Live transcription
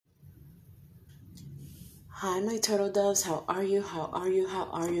Hi, my turtle doves. How are you? How are you? How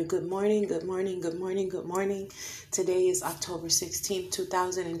are you? Good morning, good morning, good morning, good morning. Today is October 16th,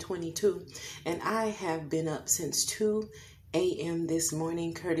 2022, and I have been up since 2 a.m. this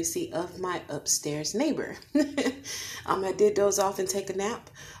morning, courtesy of my upstairs neighbor. I did doze off and take a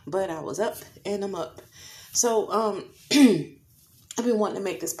nap, but I was up and I'm up. So, I've been wanting to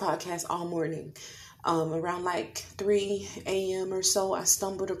make this podcast all morning. Around like 3 a.m. or so, I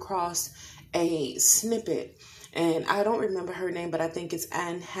stumbled across a snippet. And I don't remember her name, but I think it's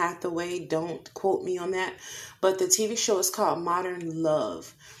Anne Hathaway. Don't quote me on that. But the TV show is called Modern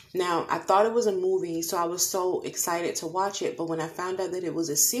Love. Now, I thought it was a movie, so I was so excited to watch it. But when I found out that it was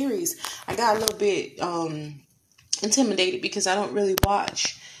a series, I got a little bit intimidated because I don't really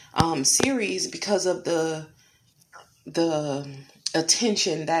watch series because of the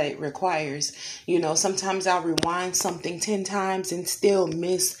attention that it requires. Sometimes I'll rewind something 10 times and still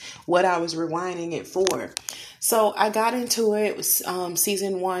miss what I was rewinding it for. So I got into it. It was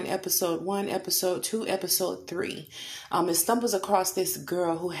season 1, episode 1, episode 2, episode 3. It stumbles across this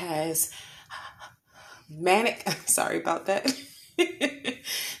girl who has manic, sorry about that.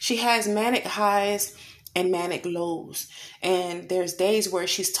 She has manic highs and manic lows. And there's days where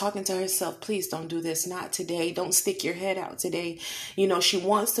she's talking to herself, please don't do this, not today. Don't stick your head out today. She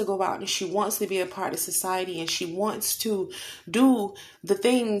wants to go out and she wants to be a part of society and she wants to do the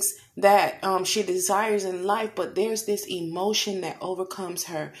things that she desires in life. But there's this emotion that overcomes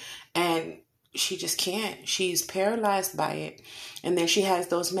her and she just can't. She's paralyzed by it. And then she has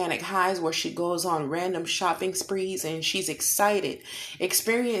those manic highs where she goes on random shopping sprees and she's excited,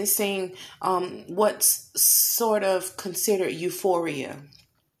 experiencing what's sort of considered euphoria.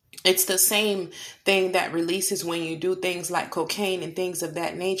 It's the same thing that releases when you do things like cocaine and things of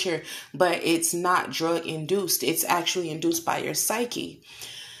that nature, but it's not drug induced. It's actually induced by your psyche.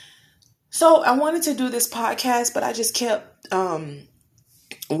 So I wanted to do this podcast, but I just kept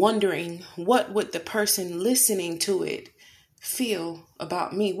wondering, what would the person listening to it feel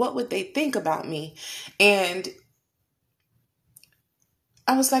about me? What would they think about me? And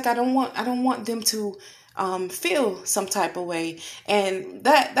I was like, I don't want them to feel some type of way. And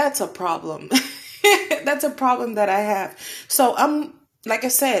that's a problem. That's a problem that I have. So like I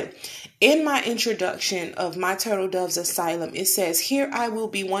said, in my introduction of My Turtle Doves Asylum, it says, here I will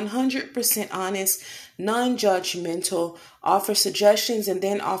be 100% honest, non-judgmental, offer suggestions, and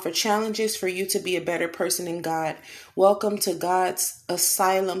then offer challenges for you to be a better person in God. Welcome to God's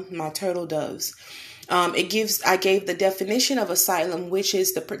Asylum, My Turtle Doves. I gave the definition of asylum, which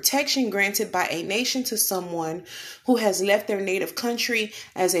is the protection granted by a nation to someone who has left their native country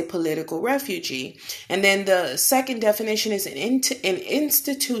as a political refugee. And then the second definition is an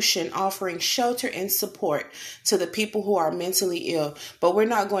institution offering shelter and support to the people who are mentally ill. But we're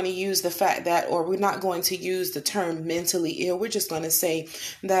not going to use the fact that, or we're not going to use the term mentally ill. We're just going to say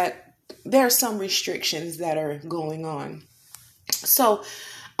that there are some restrictions that are going on. So,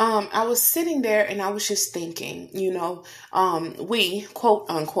 I was sitting there and I was just thinking, we, quote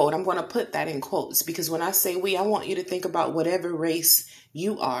unquote, I'm going to put that in quotes because when I say we, I want you to think about whatever race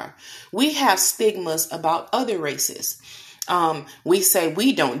you are. We have stigmas about other races. We say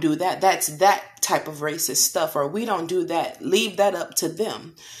we don't do that. That's that type of racist stuff, or we don't do that. Leave that up to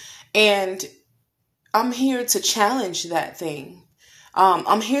them. And I'm here to challenge that thing.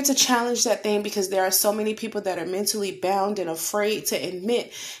 I'm here to challenge that thing because there are so many people that are mentally bound and afraid to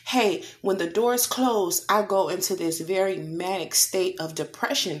admit, hey, when the doors close, I go into this very manic state of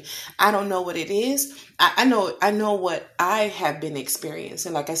depression. I don't know what it is. I know what I have been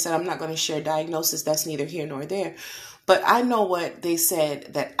experiencing. Like I said, I'm not going to share diagnosis. That's neither here nor there. But I know what they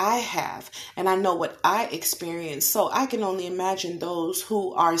said that I have, and I know what I experienced. So I can only imagine those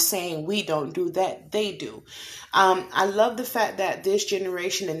who are saying we don't do that, they do. I love the fact that this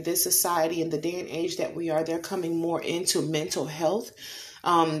generation and this society and the day and age that we are, they're coming more into mental health.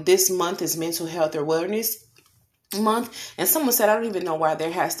 This month is Mental Health Awareness Month, and someone said, I don't even know why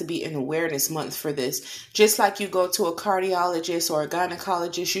there has to be an awareness month for this. Just like you go to a cardiologist or a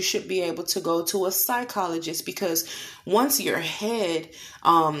gynecologist, you should be able to go to a psychologist, because once your head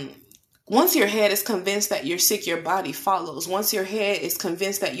is convinced that you're sick, your body follows. Once your head is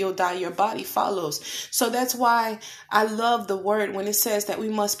convinced that you'll die, your body follows. So that's why I love the word when it says that we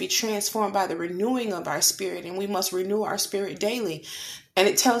must be transformed by the renewing of our spirit, and we must renew our spirit daily. And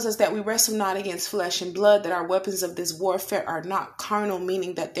it tells us that we wrestle not against flesh and blood, that our weapons of this warfare are not carnal,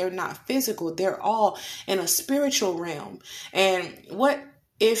 meaning that they're not physical. They're all in a spiritual realm. And what,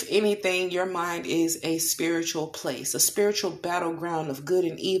 if anything, your mind is a spiritual place, a spiritual battleground of good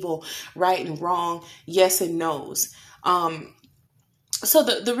and evil, right and wrong, yes and no's. So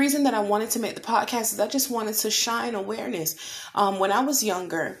the reason that I wanted to make the podcast is I just wanted to shine awareness. When I was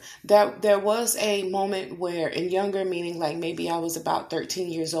younger, there was a moment where, in younger meaning like maybe I was about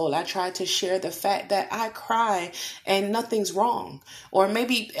 13 years old, I tried to share the fact that I cry and nothing's wrong. Or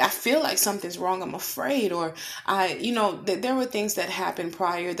maybe I feel like something's wrong, I'm afraid, or that there were things that happened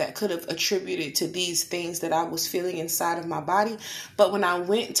prior that could have attributed to these things that I was feeling inside of my body. But when I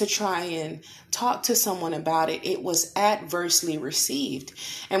went to try and talk to someone about it, it was adversely received.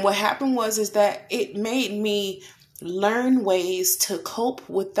 And what happened is that it made me learn ways to cope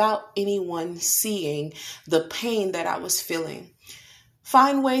without anyone seeing the pain that I was feeling.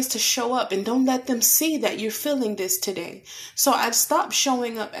 Find ways to show up and don't let them see that you're feeling this today. So I stopped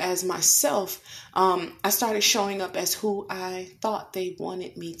showing up as myself. I started showing up as who I thought they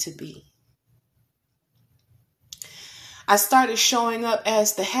wanted me to be. I started showing up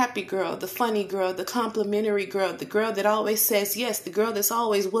as the happy girl, the funny girl, the complimentary girl, the girl that always says yes, the girl that's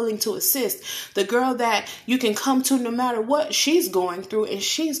always willing to assist, the girl that you can come to no matter what she's going through, and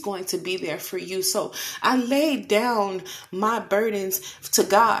she's going to be there for you. So I laid down my burdens to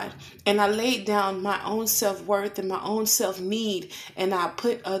God, and I laid down my own self-worth and my own self-need, and I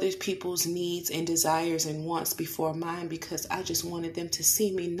put other people's needs and desires and wants before mine, because I just wanted them to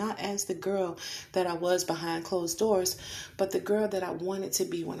see me not as the girl that I was behind closed doors, but the girl that I wanted to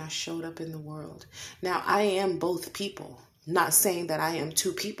be when I showed up in the world. Now, I am both people, not saying that I am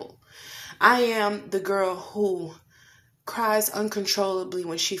two people. I am the girl who cries uncontrollably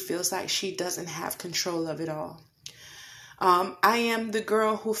when she feels like she doesn't have control of it all. I am the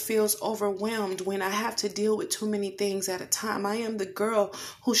girl who feels overwhelmed when I have to deal with too many things at a time. I am the girl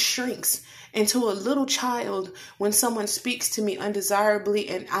who shrinks into a little child when someone speaks to me undesirably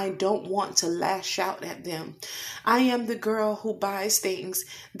and I don't want to lash out at them. I am the girl who buys things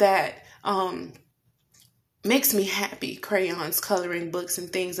that makes me happy, crayons, coloring books,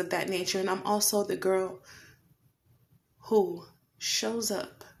 and things of that nature. And I'm also the girl who shows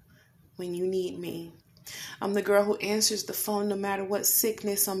up when you need me. I'm the girl who answers the phone no matter what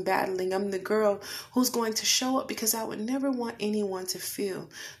sickness I'm battling. I'm the girl who's going to show up because I would never want anyone to feel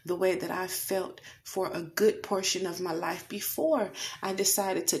the way that I felt for a good portion of my life before I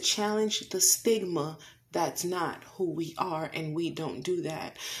decided to challenge the stigma. That's not who we are, and we don't do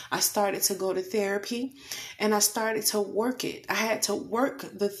that. I started to go to therapy, and I started to work it. I had to work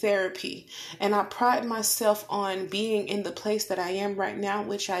the therapy, and I pride myself on being in the place that I am right now,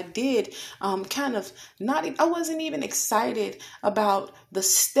 which I did I wasn't even excited about the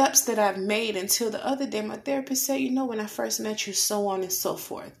steps that I've made until the other day. My therapist said, when I first met you, so on and so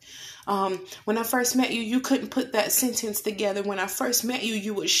forth. When I first met you, you couldn't put that sentence together. When I first met you,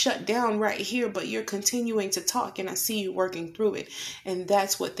 you would shut down right here, but you're continuing to talk, and I see you working through it. And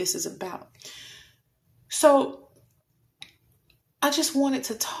that's what this is about. So I just wanted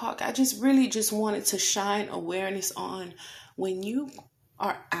to talk. I just really just wanted to shine awareness on when you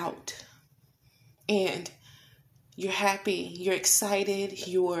are out and you're happy, you're excited,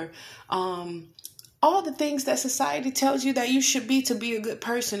 you're all the things that society tells you that you should be to be a good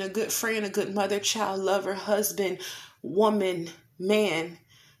person, a good friend, a good mother, child, lover, husband, woman, man.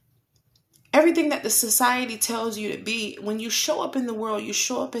 Everything that the society tells you to be, when you show up in the world, you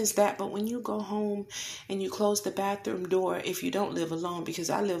show up as that. But when you go home and you close the bathroom door, if you don't live alone, because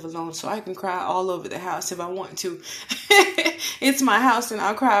I live alone, so I can cry all over the house if I want to. It's my house and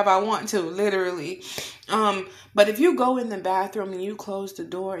I'll cry if I want to, literally. But if you go in the bathroom and you close the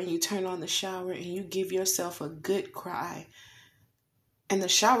door and you turn on the shower and you give yourself a good cry, and the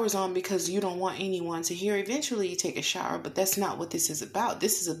shower's on because you don't want anyone to hear, eventually you take a shower, but that's not what this is about.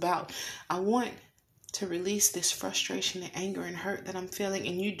 This is about, I want to release this frustration and anger and hurt that I'm feeling,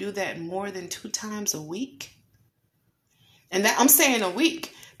 and you do that more than 2 times a week. And that I'm saying a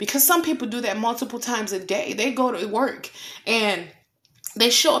week because some people do that multiple times a day. They go to work and they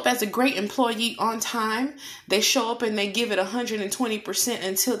show up as a great employee on time. They show up and they give it 120%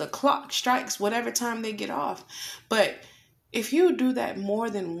 until the clock strikes whatever time they get off. But if you do that more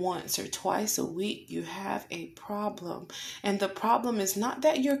than once or twice a week, you have a problem. And the problem is not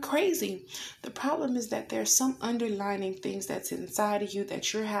that you're crazy. The problem is that there's some underlying things that's inside of you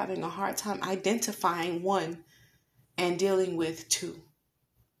that you're having a hard time identifying, 1, and dealing with, 2.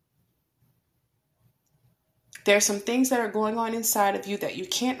 There's some things that are going on inside of you that you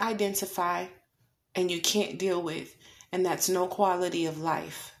can't identify and you can't deal with. And that's no quality of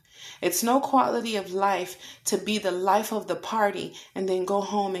life. It's no quality of life to be the life of the party and then go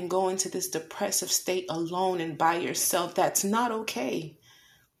home and go into this depressive state alone and by yourself. That's not okay.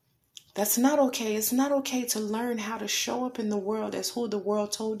 That's not okay. It's not okay to learn how to show up in the world as who the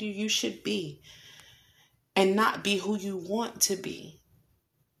world told you you should be and not be who you want to be.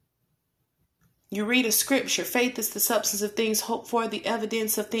 You read a scripture, faith is the substance of things hoped for, the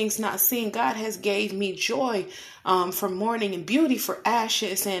evidence of things not seen. God has gave me joy for mourning and beauty for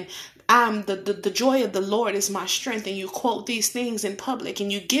ashes. And the joy of the Lord is my strength. And you quote these things in public and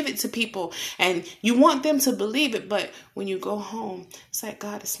you give it to people and you want them to believe it. But when you go home, it's like,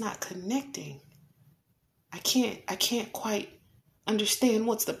 God, it's not connecting. I can't quite understand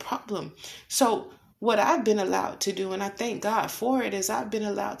what's the problem. So what I've been allowed to do, and I thank God for it, is I've been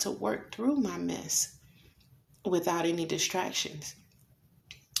allowed to work through my mess without any distractions.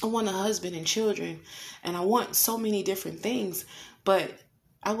 I want a husband and children, and I want so many different things, but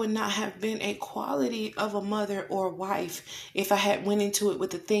I would not have been a quality of a mother or wife if I had went into it with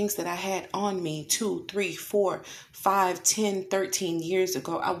the things that I had on me 2, 3, 4, 5, 10, 13 years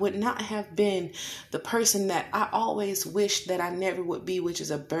ago. I would not have been the person that I always wished that I never would be, which is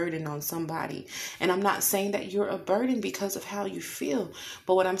a burden on somebody. And I'm not saying that you're a burden because of how you feel.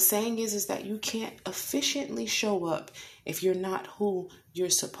 But what I'm saying is that you can't efficiently show up if you're not who you're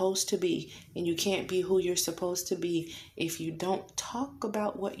supposed to be. And you can't be who you're supposed to be if you don't talk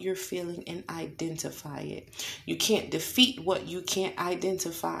about what you're feeling and identify it. You can't defeat what you can't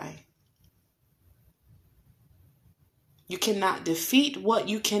identify. You cannot defeat what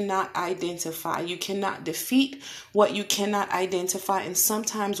you cannot identify. You cannot defeat what you cannot identify. And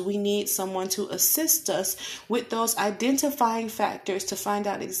sometimes we need someone to assist us with those identifying factors to find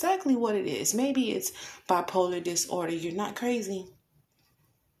out exactly what it is. Maybe it's bipolar disorder. You're not crazy.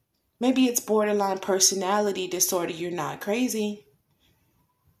 Maybe it's borderline personality disorder. You're not crazy.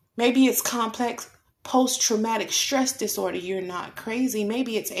 Maybe it's complex post-traumatic stress disorder. You're not crazy.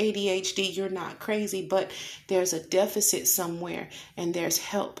 Maybe it's ADHD. You're not crazy, but there's a deficit somewhere and there's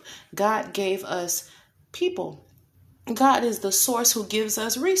help. God gave us people. God is the source who gives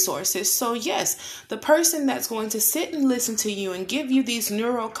us resources. So yes, the person that's going to sit and listen to you and give you these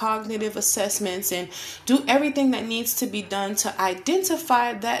neurocognitive assessments and do everything that needs to be done to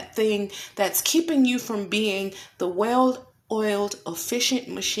identify that thing that's keeping you from being the well-oiled, efficient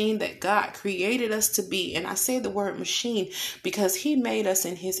machine that God created us to be. And I say the word machine because He made us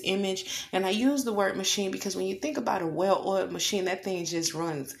in His image. And I use the word machine because when you think about a well-oiled machine, that thing just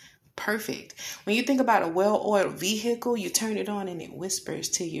runs perfect. When you think about a well-oiled vehicle, you turn it on and it whispers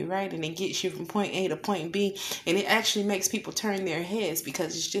to you, right? And it gets you from point A to point B. And it actually makes people turn their heads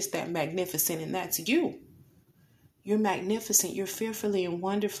because it's just that magnificent. And that's you. You're magnificent. You're fearfully and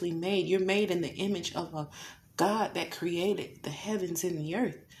wonderfully made. You're made in the image of a God that created the heavens and the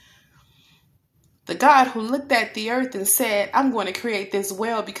earth. The God who looked at the earth and said, I'm going to create this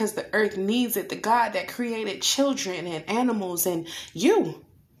well because the earth needs it. The God that created children and animals and you,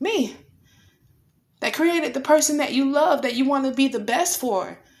 me, that created the person that you love, that you want to be the best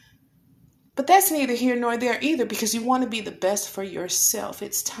for. But that's neither here nor there either because you want to be the best for yourself.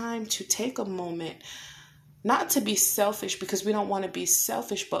 It's time to take a moment, not to be selfish because we don't want to be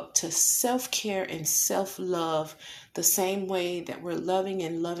selfish, but to self-care and self-love the same way that we're loving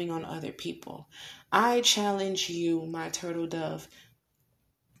and loving on other people. I challenge you, my turtle dove,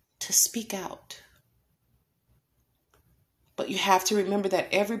 to speak out. But you have to remember that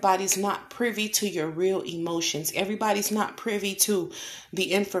everybody's not privy to your real emotions. Everybody's not privy to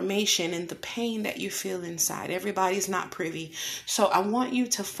the information and the pain that you feel inside. Everybody's not privy. So I want you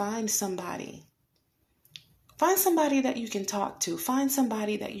to find somebody. Find somebody that you can talk to. Find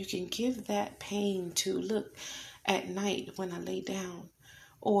somebody that you can give that pain to. Look, at night when I lay down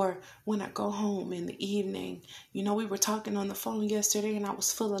or when I go home in the evening. You know, we were talking on the phone yesterday and I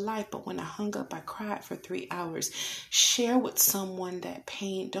was full of life, but when I hung up, I cried for 3 hours. Share with someone that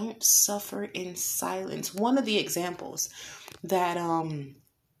pain. Don't suffer in silence. One of the examples that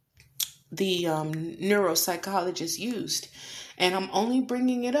the neuropsychologist used, and I'm only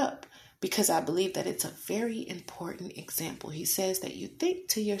bringing it up because I believe that it's a very important example. He says that you think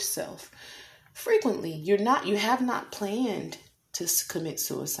to yourself frequently, you have not planned to commit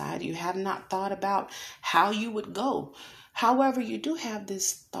suicide. You have not thought about how you would go. However, you do have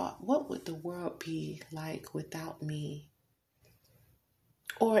this thought, what would the world be like without me?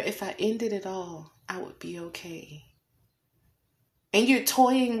 Or if I ended it all, I would be okay. And you're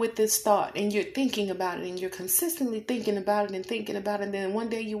toying with this thought and you're thinking about it and you're consistently thinking about it and thinking about it. And then one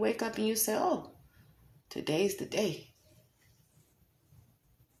day you wake up and you say, oh, today's the day.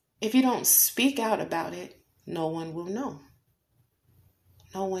 If you don't speak out about it, no one will know.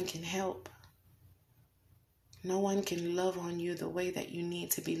 No one can help. No one can love on you the way that you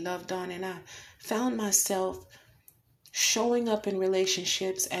need to be loved on. And I found myself showing up in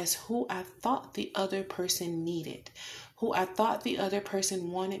relationships as who I thought the other person needed, who I thought the other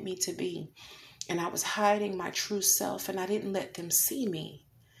person wanted me to be. And I was hiding my true self and I didn't let them see me.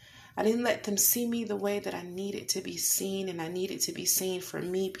 I didn't let them see me the way that I needed to be seen, and I needed to be seen for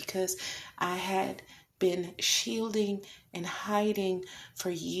me because I had been shielding and hiding for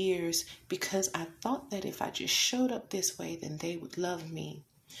years because I thought that if I just showed up this way, then they would love me.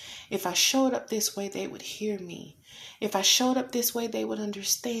 If I showed up this way, they would hear me. If I showed up this way, they would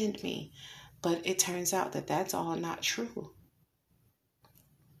understand me. But it turns out that that's all not true.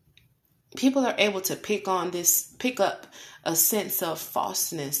 People are able to pick up a sense of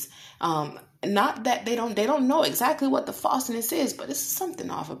falseness. Not that they don't know exactly what the falseness is, but it's something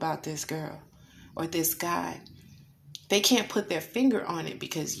off about this girl or this guy. They can't put their finger on it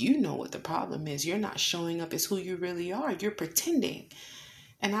because you know what the problem is. You're not showing up as who you really are. You're pretending.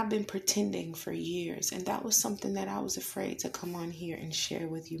 And I've been pretending for years. And that was something that I was afraid to come on here and share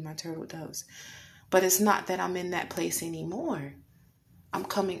with you, my turtle doves. But it's not that I'm in that place anymore. I'm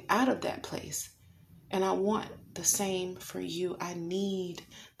coming out of that place. And I want the same for you. I need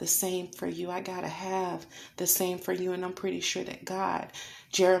the same for you. I got to have the same for you. And I'm pretty sure that God,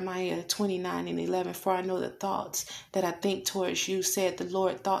 Jeremiah 29:11, for I know the thoughts that I think towards you, said the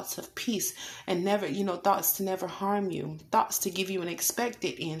Lord, thoughts of peace and never, thoughts to never harm you, thoughts to give you an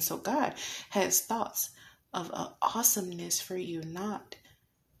expected end. So God has thoughts of awesomeness for you, not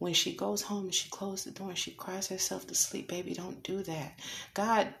when she goes home and she closes the door and she cries herself to sleep. Baby, don't do that.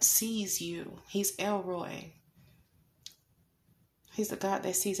 God sees you. He's Elroy. He's the God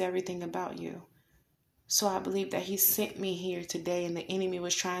that sees everything about you. So I believe that he sent me here today, and the enemy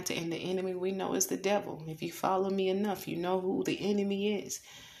was trying to, and the enemy we know is the devil. If you follow me enough, you know who the enemy is.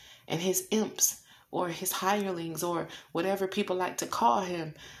 And his imps or his hirelings or whatever people like to call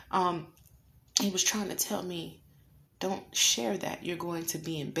him. He was trying to tell me, don't share that. You're going to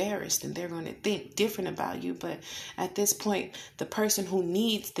be embarrassed and they're going to think different about you. But at this point, the person who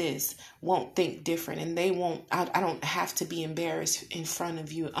needs this won't think different, and they won't. I don't have to be embarrassed in front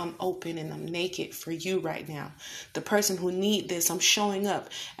of you. I'm open and I'm naked for you right now. The person who needs this, I'm showing up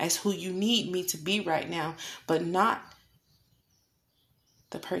as who you need me to be right now, but not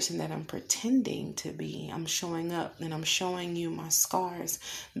the person that I'm pretending to be. I'm showing up and I'm showing you my scars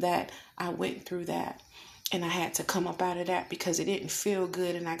that I went through that. And I had to come up out of that because it didn't feel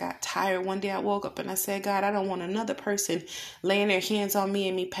good. And I got tired. One day I woke up and I said, God, I don't want another person laying their hands on me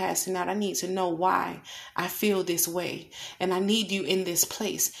and me passing out. I need to know why I feel this way. And I need you in this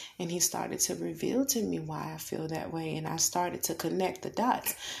place. And he started to reveal to me why I feel that way. And I started to connect the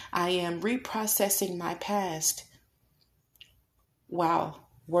dots. I am reprocessing my past while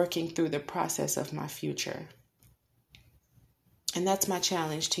working through the process of my future. And that's my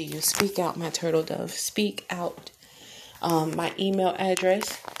challenge to you. Speak out, my turtle dove. Speak out. My email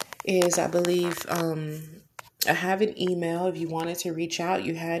address is, I believe, I have an email. If you wanted to reach out,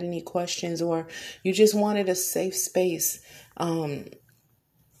 you had any questions, or you just wanted a safe space, I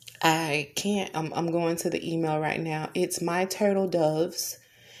can't. I'm going to the email right now. It's myturtledoves,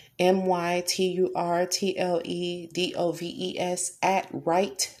 myturtledoves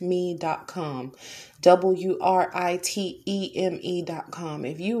 @writeme.com. WRITEME.com.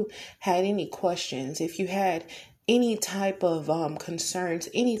 If you had any questions, if you had any type of concerns,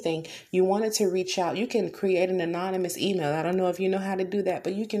 anything you wanted to reach out, you can create an anonymous email. I don't know if you know how to do that,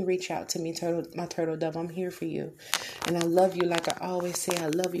 but you can reach out to me, my turtle dove. I'm here for you. And I love you. Like I always say, I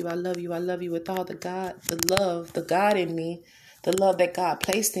love you. I love you. I love you with all the God in me, the love that God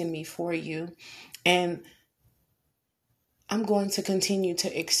placed in me for you. And I'm going to continue to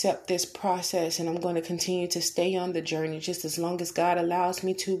accept this process, and I'm going to continue to stay on the journey just as long as God allows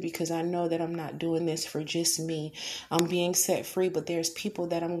me to, because I know that I'm not doing this for just me. I'm being set free, but there's people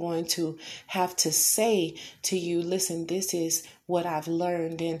that I'm going to have to say to you, listen, this is what I've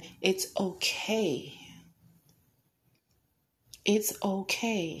learned, and it's okay. It's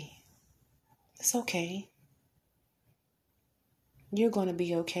okay. It's okay. You're going to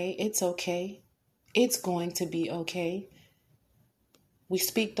be okay. It's okay. It's going to be okay. We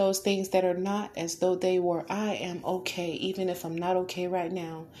speak those things that are not as though they were. I am okay, even if I'm not okay right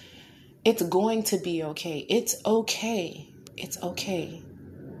now. It's going to be okay. It's okay. It's okay.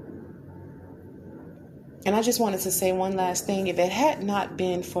 And I just wanted to say one last thing. If it had not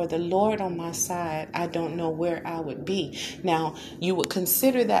been for the Lord on my side, I don't know where I would be. Now, you would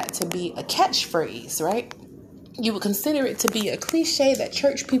consider that to be a catchphrase, right? You would consider it to be a cliche that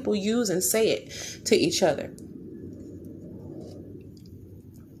church people use and say it to each other.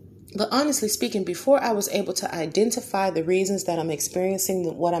 But honestly speaking, before I was able to identify the reasons that I'm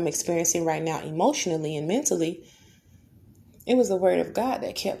experiencing what I'm experiencing right now emotionally and mentally, it was the word of God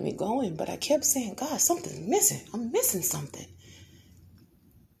that kept me going. But I kept saying, God, something's missing. I'm missing something.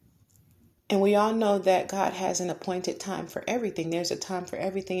 And we all know that God has an appointed time for everything. There's a time for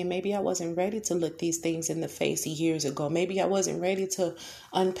everything. And maybe I wasn't ready to look these things in the face years ago. Maybe I wasn't ready to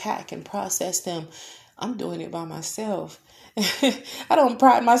unpack and process them. I'm doing it by myself. I don't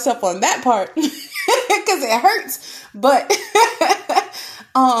pride myself on that part because it hurts. But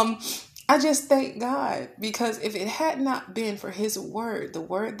I just thank God, because if it had not been for his word, the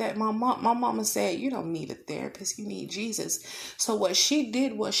word that my mama said, you don't need a therapist, you need Jesus. So what she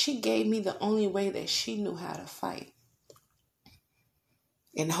did was she gave me the only way that she knew how to fight,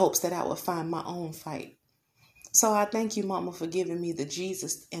 in hopes that I would find my own fight. So I thank you, Mama, for giving me the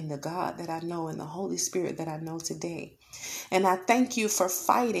Jesus and the God that I know and the Holy Spirit that I know today. And I thank you for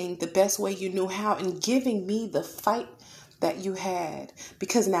fighting the best way you knew how and giving me the fight that you had,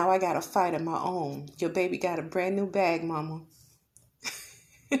 because now I got to fight of my own. Your baby got a brand new bag, Mama.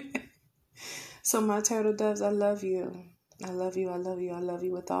 So my turtle doves, I love you. I love you. I love you. I love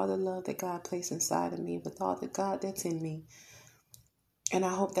you with all the love that God placed inside of me, with all the God that's in me. And I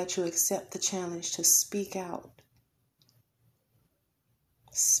hope that you accept the challenge to speak out.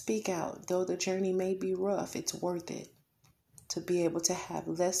 Speak out. Though the journey may be rough, it's worth it. To be able to have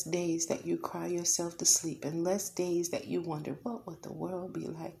less days that you cry yourself to sleep, and less days that you wonder, what would the world be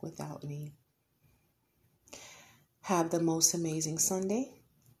like without me? Have the most amazing Sunday.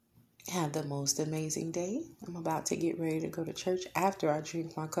 Have the most amazing day. I'm about to get ready to go to church after I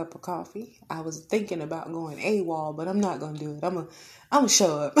drink my cup of coffee. I was thinking about going AWOL, but I'm not going to do it. I'm going to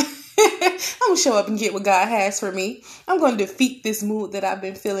show up. I'm going to show up and get what God has for me. I'm going to defeat this mood that I've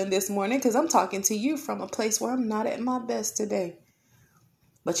been feeling this morning, because I'm talking to you from a place where I'm not at my best today.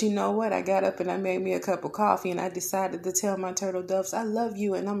 But you know what? I got up and I made me a cup of coffee, and I decided to tell my turtle doves, I love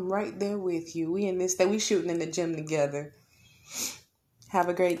you, and I'm right there with you. We shooting in the gym together. Have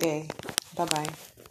a great day. Bye-bye.